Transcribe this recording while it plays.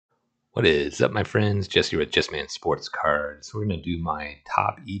What is up, my friends? Jesse with Just Man Sports Cards. We're going to do my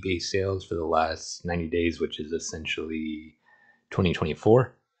top eBay sales for the last 90 days, which is essentially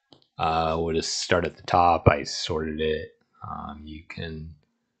 2024. We'll just start at the top. I sorted it.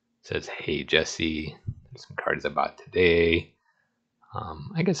 Says, hey, Jesse, there's some cards I bought today.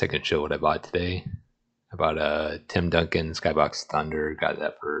 I guess I can show what I bought today. I bought a Tim Duncan Skybox Thunder. Got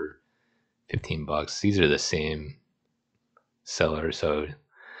that for $15. These are the same seller, so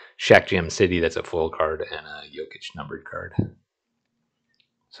Shaq Jam City, that's a full card, and a Jokic numbered card.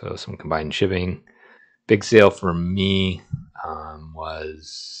 So some combined shipping. Big sale for me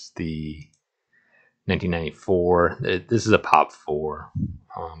was the 1994. This is a Pop 4.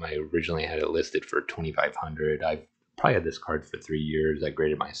 I originally had it listed for $2,500. I've probably had this card for 3 years. I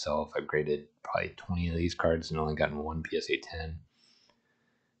graded myself. I've graded probably 20 of these cards and only gotten one PSA 10.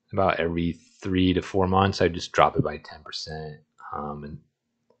 About every 3 to 4 months, I just drop it by 10%. And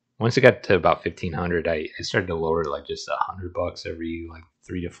once it got to about 1,500, I started to lower it like just $100 every like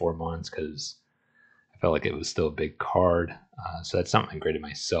 3 to 4 months because I felt like it was still a big card. So that's something I graded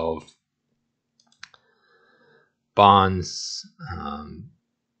myself. Bonds,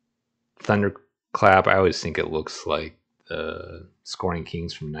 Thunderclap. I always think it looks like the Scoring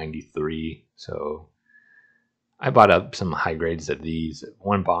Kings from '93. So I bought up some high grades of these.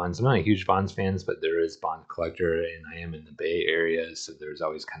 One Bonds. I'm not a huge Bonds fan, but there is Bond Collector, and I am in the Bay Area, so there's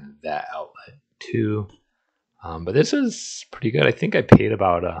always kind of that outlet too. But this is pretty good. I think I paid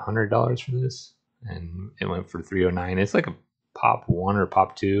about $100 for this, and it went for $309. It's like a Pop 1 or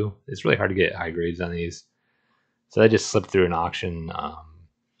Pop 2. It's really hard to get high grades on these. So I just slipped through an auction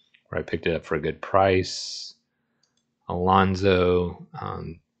where I picked it up for a good price. Alonzo.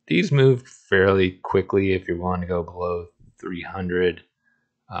 These moved fairly quickly if you're willing to go below 300.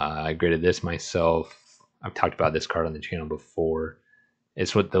 I graded this myself. I've talked about this card on the channel before.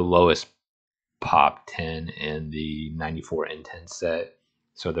 It's with the lowest Pop 10 in the 94 N10 set.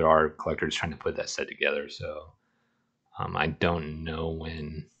 So there are collectors trying to put that set together. So I don't know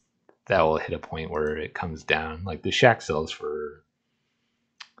when that will hit a point where it comes down. Like the Shaq sells for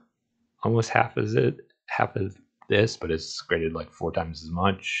almost half of this, but it's graded like 4 times as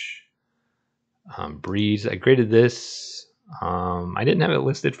much. Breeze, I graded this. I didn't have it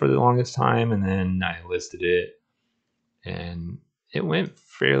listed for the longest time, and then I listed it, and it went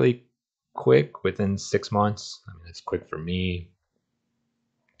fairly quick within 6 months. I mean, it's quick for me.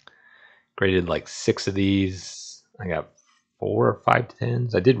 Graded like 6 of these. I got 4 or 5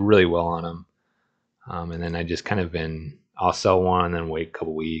 10s. I did really well on them. And then I just kind of I'll sell one and then wait a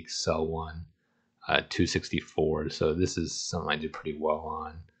couple weeks, sell one. 264. So this is something I did pretty well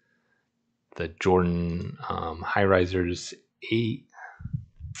on. The Jordan High Risers 8.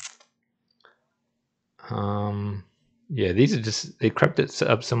 Yeah, these are just, they crept it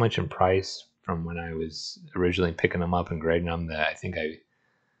up so much in price from when I was originally picking them up and grading them that I think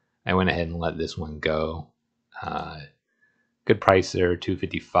I went ahead and let this one go. Good price there,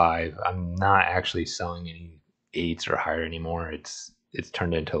 $255. I'm not actually selling any 8s or higher anymore. It's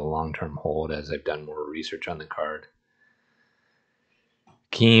turned into a long-term hold as I've done more research on the card.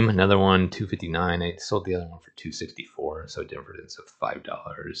 Keem, another one, $259. I sold the other one for $264, so a difference of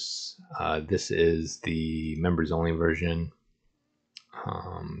 $5. This is the members only version.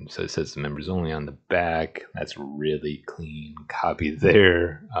 So it says the members only on the back. That's really clean copy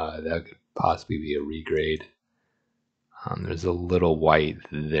there. That could possibly be a regrade. There's a little white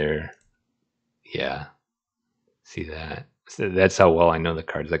there. Yeah, see that? So that's how well I know the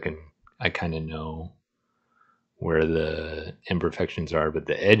cards. I kind of know where the imperfections are, but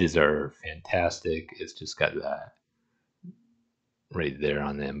the edges are fantastic. It's just got that right there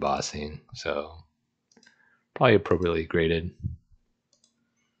on the embossing, so probably appropriately graded.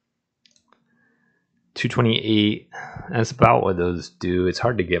 228. That's about what those do. It's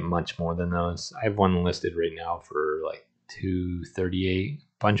hard to get much more than those. I have one listed right now for like 238.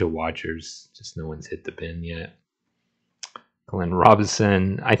 Bunch of watchers, just no one's hit the bin yet. Glenn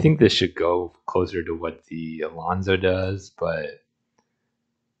Robinson. I think this should go closer to what the Alonzo does, but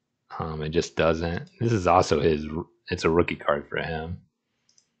it just doesn't. This is also it's a rookie card for him.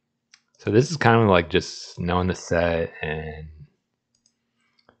 So this is kind of like just knowing the set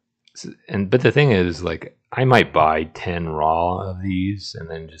but the thing is, like, I might buy 10 raw of these and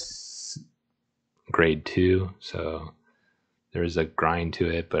then just grade 2. So there's a grind to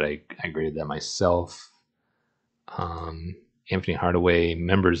it, but I graded that myself. Anthony Hardaway,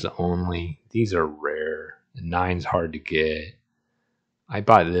 members only. These are rare. 9's hard to get. I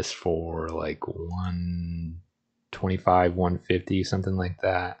bought this for like $125, $150, something like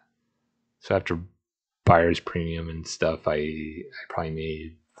that. So after buyer's premium and stuff, I probably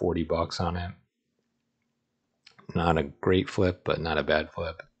made $40 on it. Not a great flip, but not a bad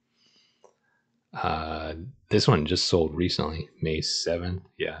flip. This one just sold recently, May 7th.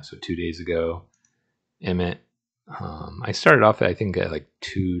 Yeah, so 2 days ago. Emmett. I started off, I think, at like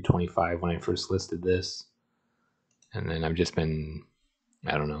 $225 when I first listed this. And then I've just been,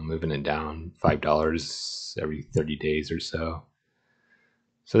 I don't know, moving it down $5 every 30 days or so.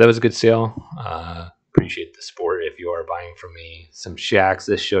 So that was a good sale. Appreciate the support if you are buying from me. Some Shacks.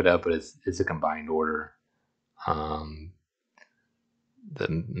 This showed up, but it's a combined order. The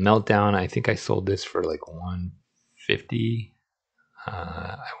Meltdown, I think I sold this for like $150.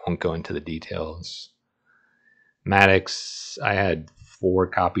 I won't go into the details. Maddox, I had 4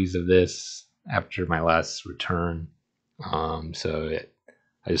 copies of this after my last return. I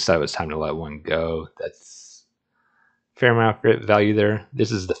just thought it was time to let one go. That's a fair amount of value there.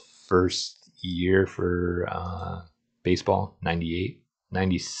 This is the first year for baseball, 98.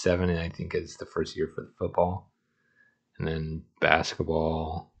 97, and I think is the first year for the football. And then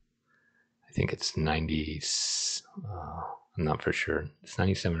basketball, I think it's 90. I'm not for sure. It's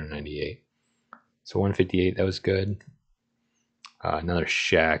 97 or 98. So 158, that was good. Another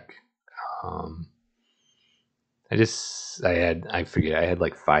Shack. I had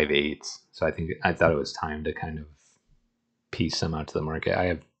like 5/8. So I thought it was time to kind of piece them out to the market. I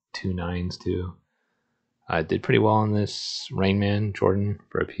have 2 9s too. I did pretty well on this Rain Man Jordan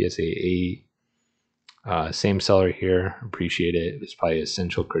for a PSA 8. Same seller here. Appreciate it. It's probably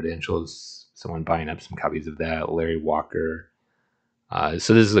Essential Credentials. Someone buying up some copies of that. Larry Walker.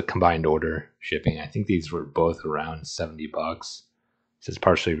 So this is a combined order shipping. I think these were both around $70. So it's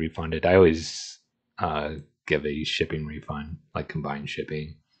partially refunded. I always give a shipping refund, like combined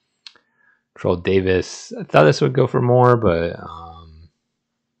shipping. Troll Davis. I thought this would go for more, but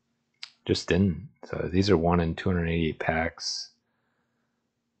just didn't. So these are 1 in 288 packs.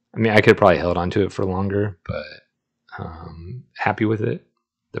 I mean, I could have probably held on to it for longer, but happy with it.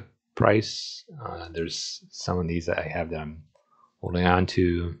 The price, there's some of these that I have that I'm holding on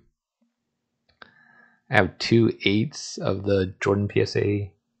to. I have 2 8s of the Jordan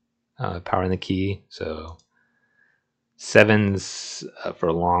PSA Power in the Key. So 7s for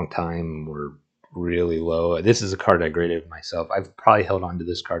a long time were really low. This is a card I graded myself. I've probably held on to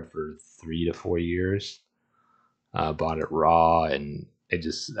this card for 3 to 4 years. Bought it raw, and I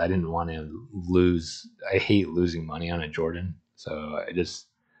didn't want to lose. I hate losing money on a Jordan, so I just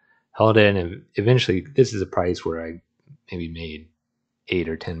held it. And eventually, this is a price where I maybe made $8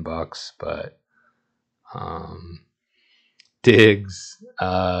 or $10, but Diggs.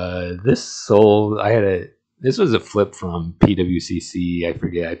 This sold. This was a flip from PWCC. I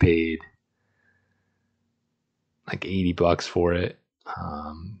forget. I paid like $80 for it.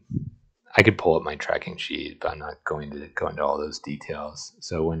 I could pull up my tracking sheet, but I'm not going to go into all those details.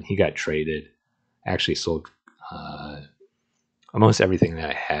 So when he got traded, I actually sold almost everything that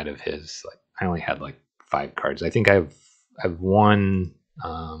I had of his. Like I only had like 5 cards. I think I've one.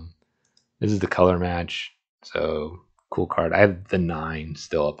 This is the color match. So cool card. I have the 9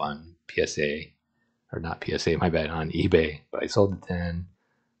 still up on PSA, or not PSA, my bad, on eBay. But I sold the 10,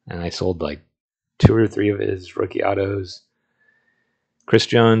 and I sold like 2 or 3 of his rookie autos. Chris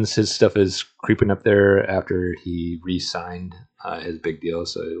Jones, his stuff is creeping up there after he re-signed his big deal.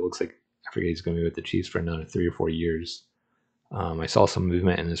 So it looks like, I forget, he's going to be with the Chiefs for another 3 or 4 years. I saw some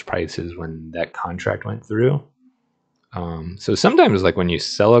movement in his prices when that contract went through. So sometimes, like when you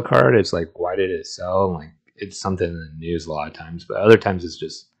sell a card, it's like, why did it sell? Like it's something in the news a lot of times, but other times it's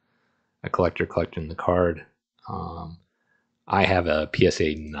just a collector collecting the card. I have a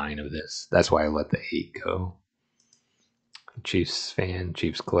PSA 9 of this. That's why I let the 8 go. Chiefs fan,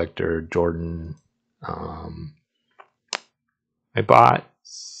 Chiefs collector, Jordan. I'm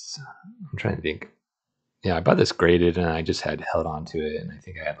trying to think. Yeah, I bought this graded, and I just had held on to it, and I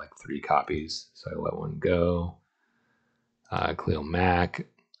think I had like 3 copies, so I let one go. Cleo Mack,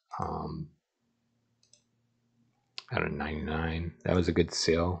 out of 99. That was a good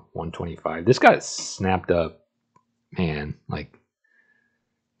sale, 125. This got snapped up, man, like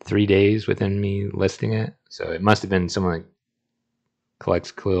 3 days within me listing it. So it must have been someone that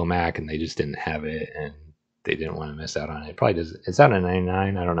collects Cleo Mack, and they just didn't have it, and they didn't want to miss out on it. It probably does. It's out of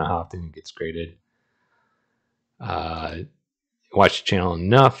 99. I don't know how often it gets graded. Watch the channel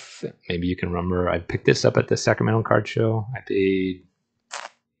enough. Maybe you can remember. I picked this up at the Sacramento Card Show. I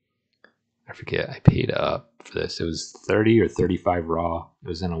paid up for this. It was 30 or 35 raw. It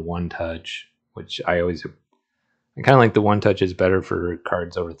was in a 1-touch, which I kind of like the 1-touch is better for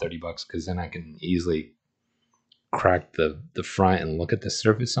cards over $30 because then I can easily crack the front and look at the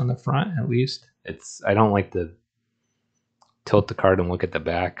surface on the front. At least I don't like the tilt the card and look at the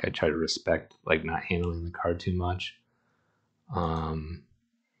back. I try to respect like not handling the card too much.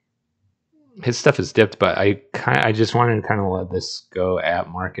 His stuff is dipped, but I just wanted to kind of let this go at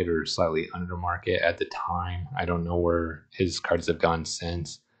market or slightly under market at the time. I don't know where his cards have gone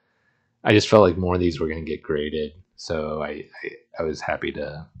since. I just felt like more of these were going to get graded, so I was happy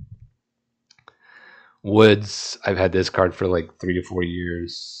to. Woods, I've had this card for like 3 to 4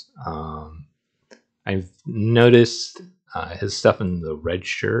 years. I've noticed his stuff in the red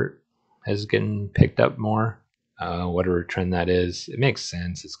shirt has getting picked up more. Whatever trend that is, it makes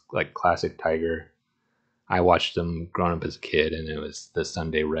sense. It's like classic Tiger. I watched him growing up as a kid, and it was the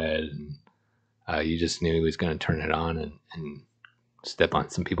Sunday red, and you just knew he was going to turn it on and step on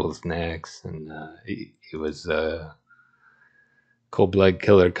some people's necks, and he was a cold blood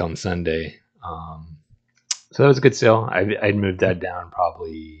killer come Sunday. So that was a good sale. I'd moved that down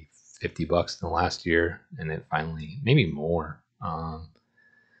probably $50 in the last year, and it finally, maybe more. I've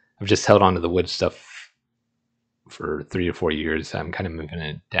just held on to the wood stuff for 3 to 4 years. I'm kind of moving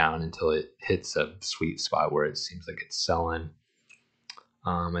it down until it hits a sweet spot where it seems like it's selling.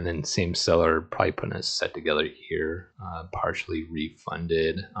 And then same seller probably putting a set together here, partially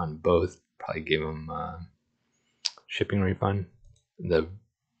refunded on both. Probably gave them shipping refund. The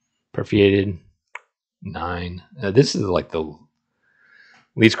perforated 9. This is like the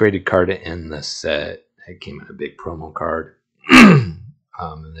least graded card in the set. It came in a big promo card. And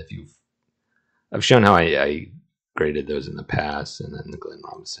if I've shown how I graded those in the past, and then the Glenn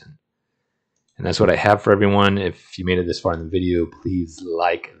Robinson. And that's what I have for everyone. If you made it this far in the video, please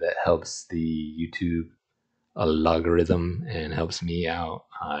like. That helps the YouTube algorithm and helps me out.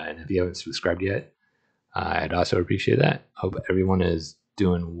 And if you haven't subscribed yet, I'd also appreciate that. Hope everyone is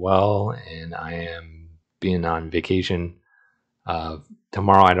doing well, and I am being on vacation.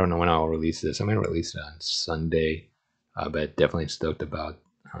 Tomorrow, I don't know when I'll release this. I'm going to release it on Sunday, but definitely stoked about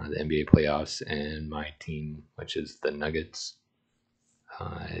the NBA playoffs and my team, which is the Nuggets.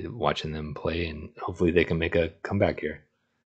 Watching them play, and hopefully they can make a comeback here.